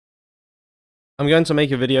I'm going to make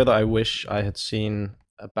a video that I wish I had seen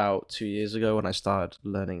about 2 years ago when I started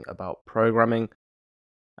learning about programming.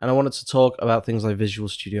 And I wanted to talk about things like Visual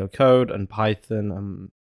Studio Code and Python and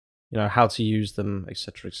how to use them,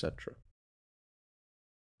 etc., etc.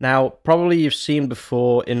 Now, probably you've seen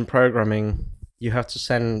before in programming, you're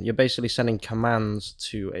basically sending commands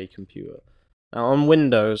to a computer. Now, on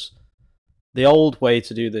Windows, the old way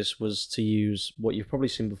to do this was to use what you've probably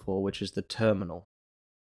seen before, which is the terminal.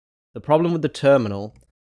 The problem with the terminal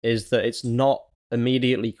is that it's not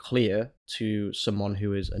immediately clear to someone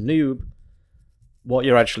who is a noob what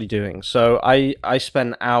you're actually doing. So I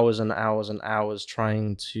spent hours and hours and hours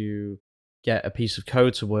trying to get a piece of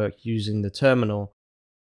code to work using the terminal,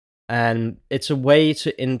 and it's a way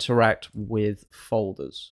to interact with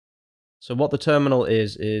folders. So what the terminal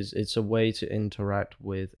is it's a way to interact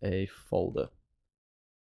with a folder.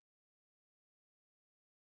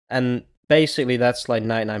 And basically that's like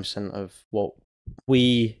 99% of what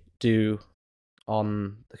we do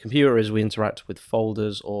on the computer is we interact with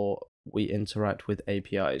folders or we interact with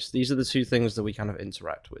APIs. These are the two things that we kind of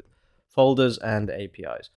interact with, folders and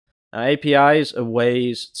APIs. Now, APIs are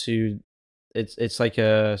ways to, it's like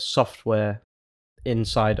a software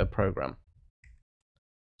inside a program.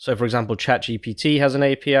 So for example, ChatGPT has an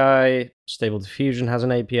API, Stable Diffusion has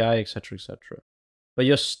an API, etc., etc. But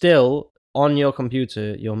you're still, on your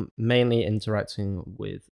computer, you're mainly interacting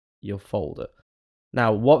with your folder.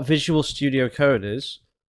 Now, what Visual Studio Code is,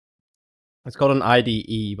 it's called an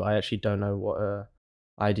IDE, but I actually don't know what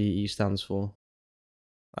IDE stands for.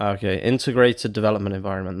 Okay, Integrated Development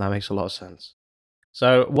Environment. That makes a lot of sense.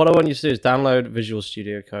 So what I want you to do is download Visual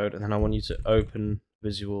Studio Code, and then I want you to open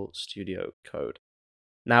Visual Studio Code.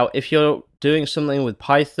 Now, if you're doing something with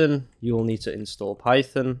Python, you will need to install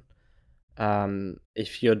Python.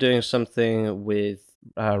 If you're doing something with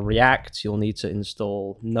React, you'll need to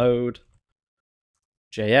install Node.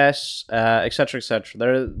 JS, etc.,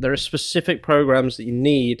 etc. There are specific programs that you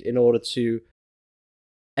need in order to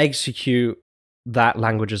execute that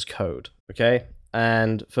language's code, okay?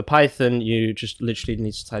 And for Python, you just literally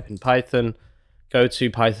need to type in Python, go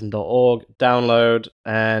to python.org, download,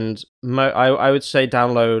 and I would say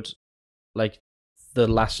download like the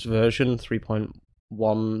last version,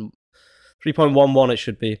 3.11 it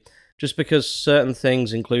should be. Just because certain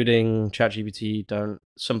things, including ChatGPT,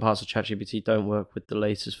 some parts of ChatGPT don't work with the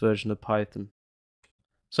latest version of Python.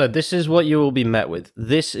 So this is what you will be met with.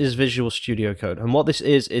 This is Visual Studio Code. And what this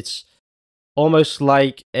is, it's almost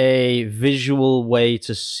like a visual way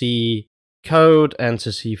to see code and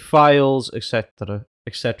to see files, etc.,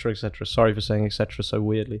 etc., etc. Sorry for saying etc. so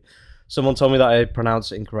weirdly. Someone told me that I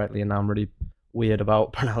pronounced it incorrectly, and now I'm really weird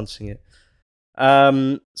about pronouncing it.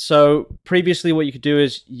 So previously what you could do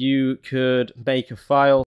is you could make a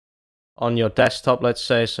file on your desktop, let's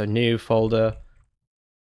say, so new folder.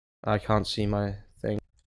 I can't see my thing.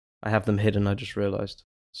 I have them hidden, I just realized.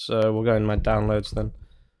 So we'll go in my downloads then.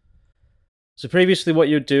 So previously what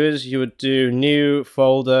you would do is you would do new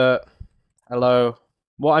folder, hello.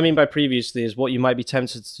 What I mean by previously is what you might be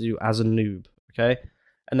tempted to do as a noob, okay?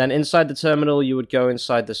 And then inside the terminal, you would go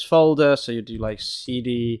inside this folder, so you do like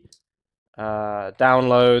cd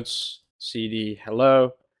downloads, cd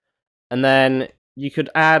hello, and then you could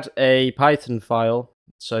add a Python file.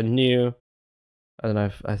 So new, I don't know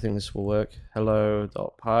if I think this will work,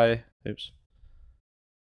 hello.py. Oops,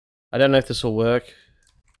 I don't know if this will work.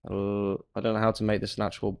 I don't know how to make this an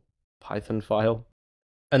actual Python file.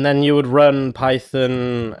 And then you would run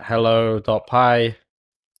python hello.py,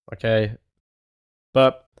 okay,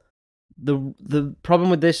 but the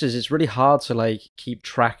problem with this is it's really hard to like keep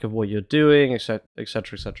track of what you're doing, etc.,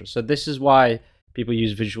 etc., etc. So this is why people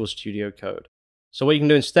use Visual Studio Code. So what you can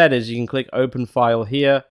do instead is you can click Open File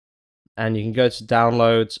here, and you can go to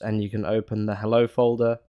Downloads, and you can open the Hello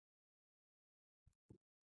folder.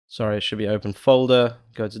 Sorry, it should be Open Folder.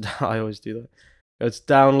 Go to I always do that. Go to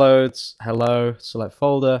Downloads, Hello, select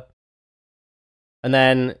Folder, and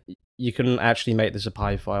then you can actually make this a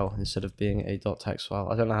 .py file instead of being a .text file.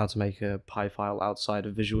 I don't know how to make a .py file outside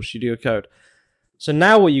of Visual Studio Code. So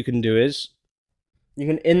now what you can do is you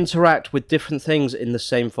can interact with different things in the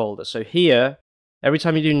same folder. So here, every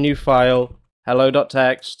time you do new file,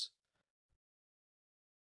 hello.text,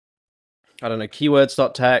 I don't know,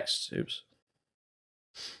 keywords.text, oops.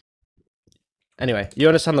 Anyway, you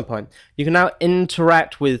understand the point. You can now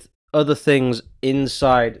interact with other things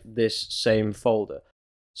inside this same folder.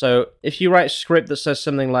 So if you write a script that says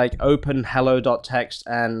something like open hello.text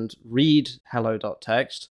and read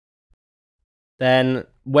hello.text, then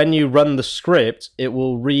when you run the script, it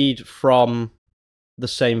will read from the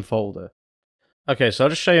same folder. Okay, so I'll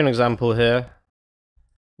just show you an example here.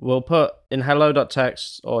 we'll put in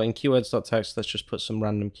hello.text or in keywords.text, let's just put some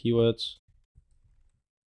random keywords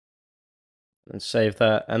and save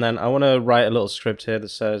that. And then I want to write a little script here that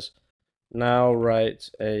says, now write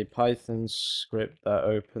a Python script that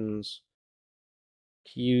opens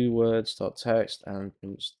keywords.txt and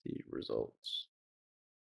prints the results.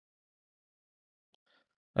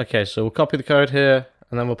 Okay, so we'll copy the code here,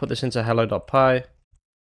 and then we'll put this into hello.py, and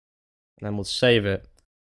then we'll save it.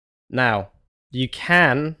 Now, you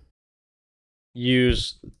can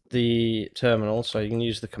use the terminal, so you can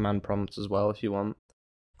use the command prompt as well if you want.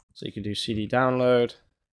 So you can do cd download,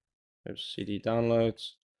 cd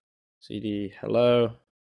downloads, cd hello,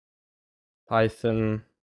 python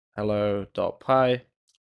hello.py,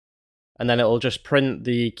 and then it will just print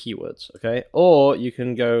the keywords, okay? Or you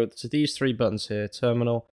can go to these three buttons here,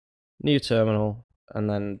 terminal, new terminal, and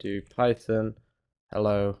then do python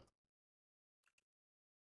hello.py.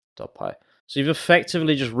 So you've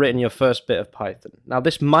effectively just written your first bit of Python. Now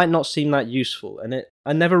this might not seem that useful, and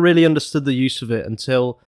I never really understood the use of it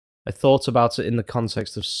until I thought about it in the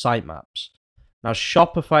context of sitemaps. Now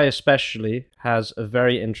Shopify especially has a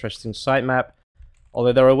very interesting sitemap,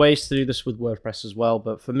 although there are ways to do this with WordPress as well,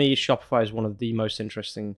 but for me Shopify is one of the most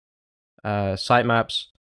interesting sitemaps.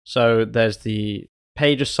 So there's the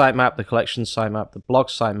pages sitemap, the collections sitemap, the blog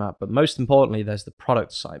sitemap, but most importantly there's the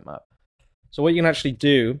product sitemap. So what you can actually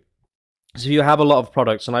do is if you have a lot of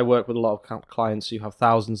products, and I work with a lot of clients who have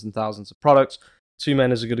thousands and thousands of products,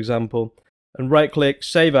 2Men is a good example, and right click,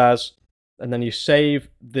 save as, and then you save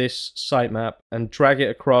this sitemap and drag it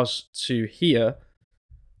across to here,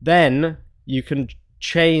 then you can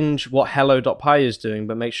change what hello.py is doing,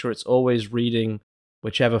 but make sure it's always reading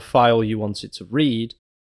whichever file you want it to read,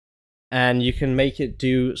 and you can make it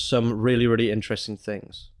do some really, really interesting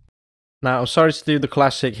things. Now, I'm sorry to do the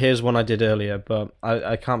classic, here's one I did earlier, but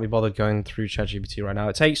I can't be bothered going through ChatGPT right now.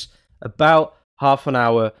 It takes about half an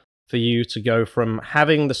hour for you to go from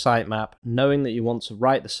having the sitemap, knowing that you want to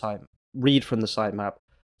write the site, read from the sitemap,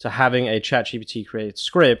 to having a ChatGPT created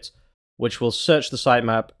script, which will search the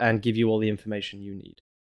sitemap and give you all the information you need.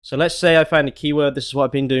 So let's say I find a keyword. This is what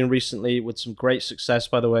I've been doing recently with some great success,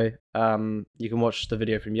 by the way. You can watch the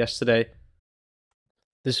video from yesterday.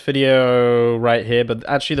 This video right here, but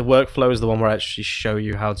actually the workflow is the one where I actually show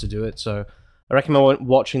you how to do it. So I recommend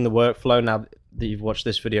watching the workflow now that you've watched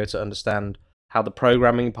this video to understand how the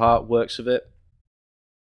programming part works of it.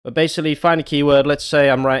 But basically, find a keyword. Let's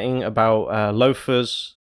say I'm writing about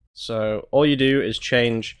loafers. So all you do is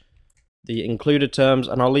change the included terms,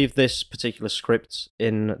 and I'll leave this particular script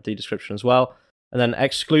in the description as well. And then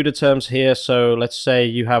excluded terms here. So let's say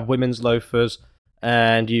you have women's loafers,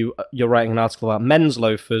 and you're writing an article about men's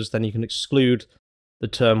loafers, then you can exclude the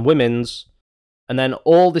term women's. And then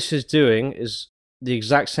all this is doing is the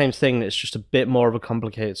exact same thing. It's just a bit more of a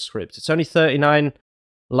complicated script. It's only 39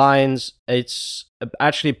 lines. It's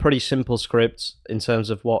actually a pretty simple script in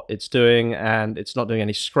terms of what it's doing, and it's not doing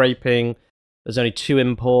any scraping. There's only 2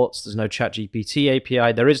 imports. There's no ChatGPT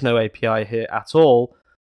API. There is no API here at all.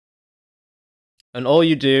 And all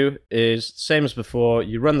you do is, same as before,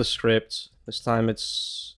 you run the script. This time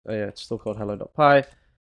it's still called hello.py.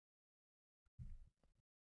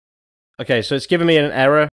 Okay, so it's giving me an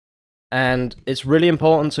error, and it's really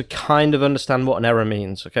important to kind of understand what an error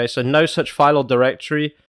means. Okay, so no such file or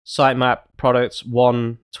directory, sitemap products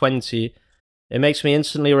 120. It makes me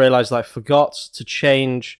instantly realize that I forgot to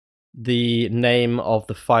change the name of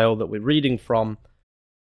the file that we're reading from.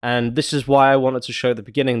 And this is why I wanted to show at the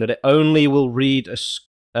beginning that it only will read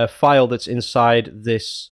a file that's inside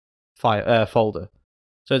this folder.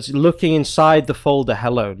 So it's looking inside the folder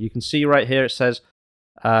hello. You can see right here it says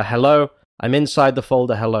hello. I'm inside the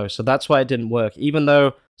folder hello. So that's why it didn't work. Even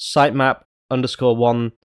though sitemap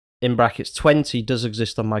 _1 in brackets 20 does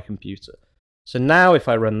exist on my computer. So now if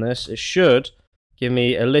I run this, it should give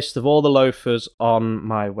me a list of all the loafers on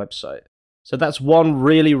my website. So that's one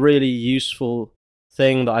really, really useful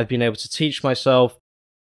thing that I've been able to teach myself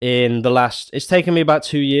in the last, it's taken me about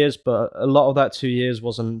 2 years, but a lot of that 2 years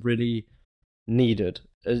wasn't really needed.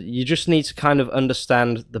 You just need to kind of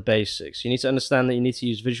understand the basics. You need to understand that you need to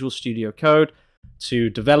use Visual Studio Code to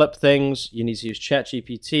develop things. You need to use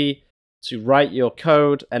ChatGPT to write your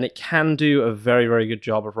code, and it can do a very, very good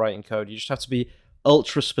job of writing code. You just have to be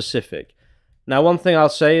ultra specific. Now, one thing I'll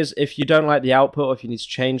say is if you don't like the output, or if you need to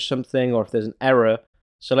change something, or if there's an error,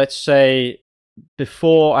 so let's say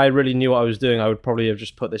before I really knew what I was doing, I would probably have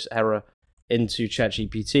just put this error into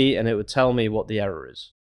ChatGPT and it would tell me what the error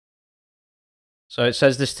is. So it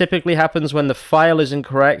says this typically happens when the file is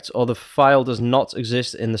incorrect or the file does not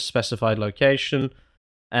exist in the specified location.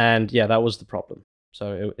 And yeah, that was the problem.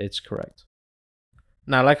 So it's correct.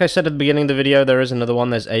 Now, like I said at the beginning of the video, there is another one.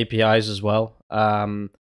 There's APIs as well. And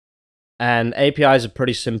APIs are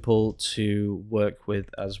pretty simple to work with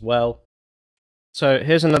as well. So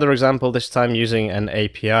here's another example, this time using an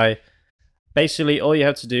API. Basically, all you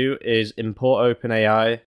have to do is import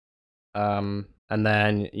OpenAI, and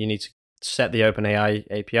then you need to set the OpenAI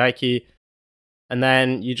API key, and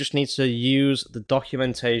then you just need to use the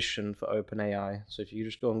documentation for OpenAI. So if you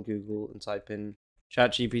just go on Google and type in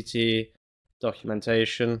ChatGPT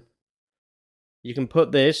documentation, you can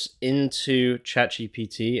put this into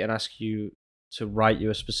ChatGPT and ask you to write you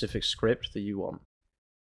a specific script that you want.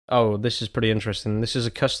 Oh, this is pretty interesting. This is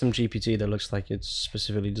a custom GPT that looks like it's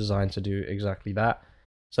specifically designed to do exactly that.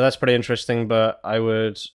 So that's pretty interesting, but I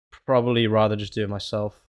would probably rather just do it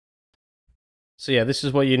myself. So yeah, this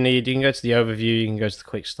is what you need. You can go to the overview, you can go to the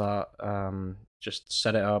quick start, just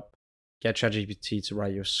set it up, get ChatGPT to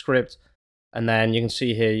write you a script, and then you can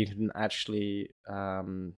see here you can actually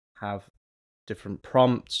have different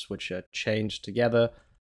prompts which are changed together,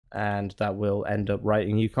 and that will end up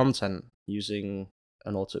writing you content using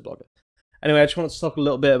an autoblogger. Anyway, I just wanted to talk a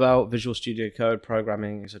little bit about Visual Studio Code,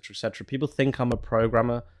 programming, etc., etc. People think I'm a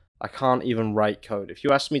programmer. I can't even write code. If you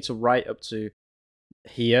ask me to write up to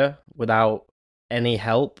here without any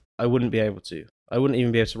help, I wouldn't be able to. I wouldn't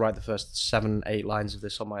even be able to write the first 7-8 lines of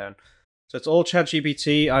this on my own. So it's all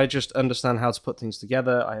ChatGPT. I just understand how to put things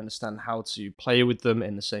together. I understand how to play with them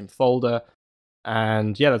in the same folder.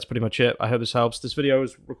 And yeah, that's pretty much it. I hope this helps. This video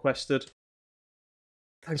was requested.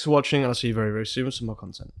 Thanks for watching, and I'll see you very, very soon with some more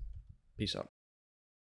content. Peace out.